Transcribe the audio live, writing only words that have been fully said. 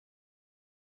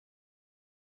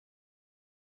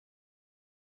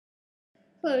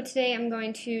Hello, today I'm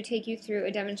going to take you through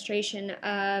a demonstration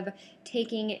of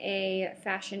taking a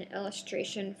fashion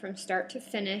illustration from start to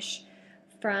finish,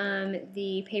 from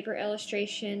the paper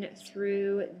illustration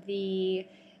through the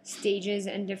stages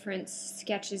and different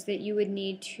sketches that you would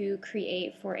need to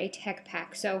create for a tech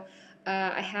pack. So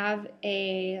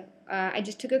I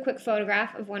just took a quick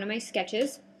photograph of one of my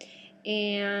sketches,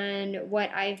 and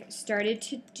what I've started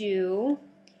to do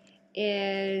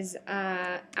is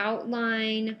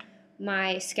outline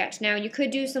my sketch. Now you could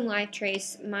do some live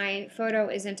trace. My photo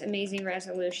isn't amazing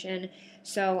resolution,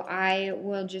 so I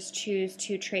will just choose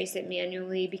to trace it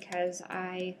manually because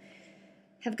I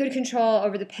have good control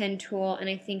over the pen tool, and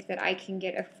I think that I can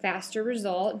get a faster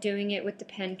result doing it with the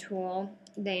pen tool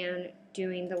than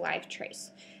doing the live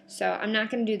trace. So I'm not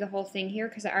going to do the whole thing here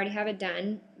because I already have it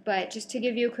done, but just to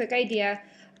give you a quick idea,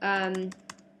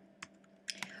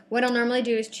 what I'll normally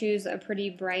do is choose a pretty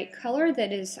bright color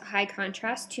that is high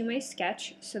contrast to my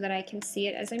sketch so that I can see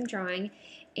it as I'm drawing.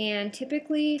 And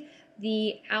typically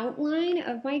the outline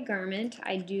of my garment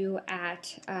I do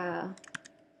at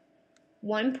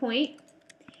 1 point,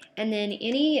 and then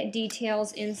any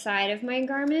details inside of my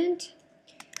garment,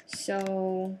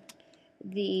 so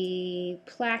the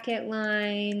placket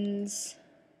lines,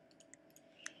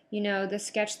 the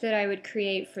sketch that I would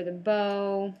create for the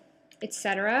bow,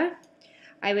 etc.,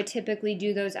 I would typically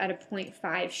do those at a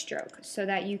 0.5 stroke so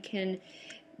that you can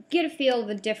get a feel of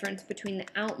the difference between the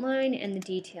outline and the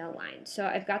detail line. So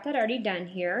I've got that already done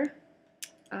here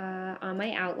on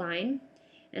my outline,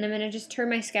 and I'm going to just turn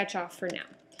my sketch off for now.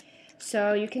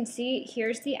 So you can see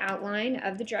here's the outline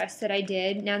of the dress that I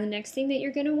did. Now the next thing that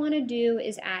you're going to want to do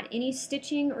is add any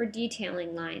stitching or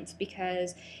detailing lines,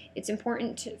 because it's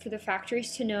important for the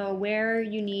factories to know where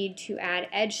you need to add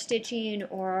edge stitching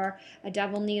or a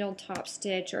double needle top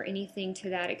stitch or anything to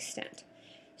that extent.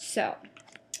 So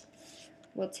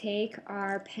we'll take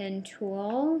our pen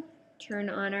tool, turn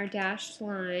on our dashed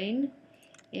line,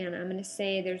 and I'm going to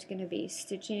say there's going to be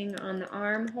stitching on the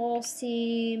armhole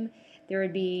seam. There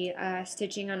would be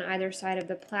stitching on either side of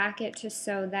the placket to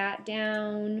sew that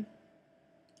down.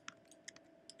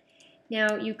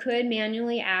 Now you could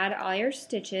manually add all your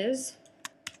stitches,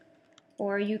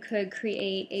 or you could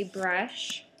create a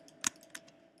brush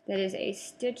that is a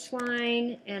stitch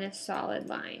line and a solid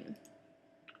line.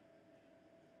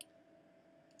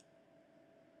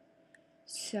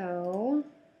 So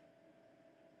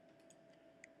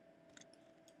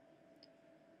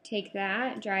take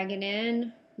that, drag it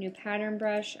in, new pattern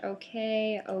brush,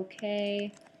 okay,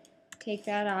 take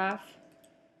that off.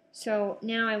 So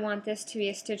now I want this to be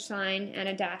a stitch line and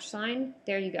a dash line.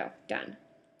 There you go, done.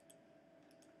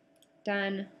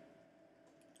 Done.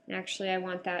 Actually, I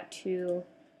want that to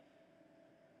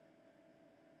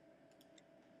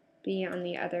be on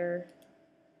the other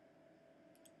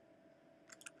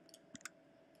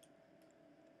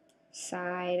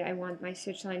side. I want my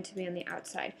stitch line to be on the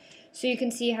outside. So you can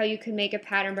see how you can make a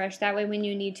pattern brush. That way when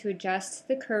you need to adjust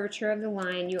the curvature of the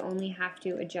line, you only have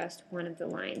to adjust one of the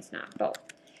lines, not both.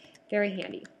 Very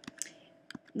handy.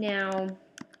 Now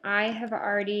I have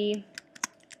already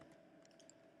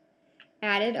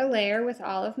added a layer with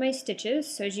all of my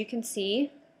stitches, so as you can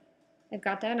see I've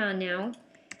got that on now.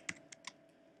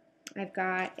 I've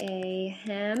got a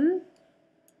hem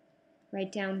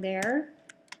right down there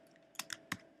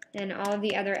and all of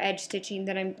the other edge stitching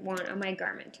that I want on my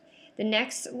garment. The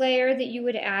next layer that you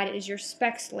would add is your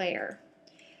specs layer.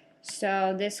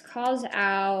 So this calls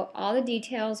out all the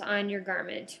details on your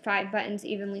garment. 5 buttons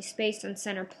evenly spaced on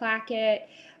center placket,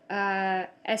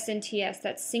 SNTS,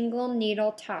 that's single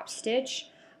needle top stitch,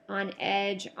 on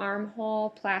edge, armhole,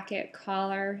 placket,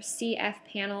 collar, CF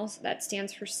panels, that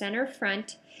stands for center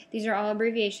front. These are all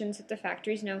abbreviations that the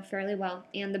factories know fairly well,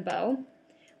 and the bow.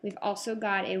 We've also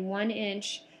got a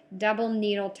 1-inch double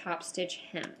needle top stitch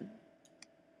hem.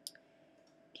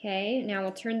 Okay, now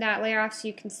we'll turn that layer off so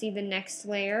you can see the next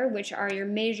layer, which are your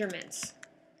measurements.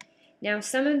 Now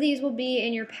some of these will be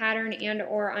in your pattern and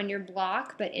or on your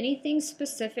block, but anything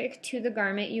specific to the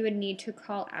garment you would need to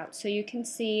call out. So you can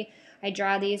see I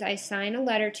draw these, I assign a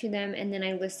letter to them, and then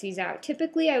I list these out.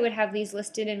 Typically I would have these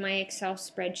listed in my Excel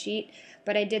spreadsheet,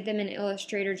 but I did them in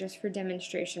Illustrator just for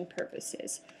demonstration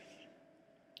purposes.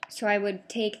 So I would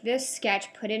take this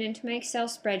sketch, put it into my Excel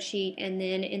spreadsheet, and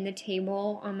then in the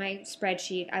table on my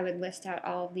spreadsheet I would list out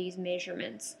all of these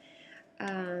measurements.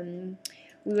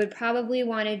 We would probably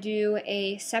want to do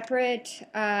a separate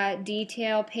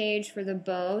detail page for the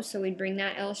bow, so we'd bring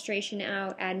that illustration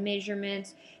out, add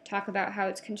measurements, talk about how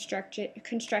it's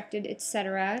constructed,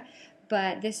 etc.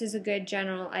 but this is a good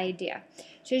general idea.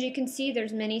 So as you can see,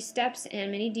 there's many steps and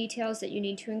many details that you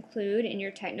need to include in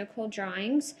your technical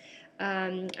drawings.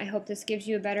 I hope this gives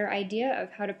you a better idea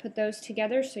of how to put those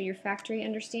together so your factory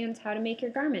understands how to make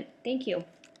your garment. Thank you.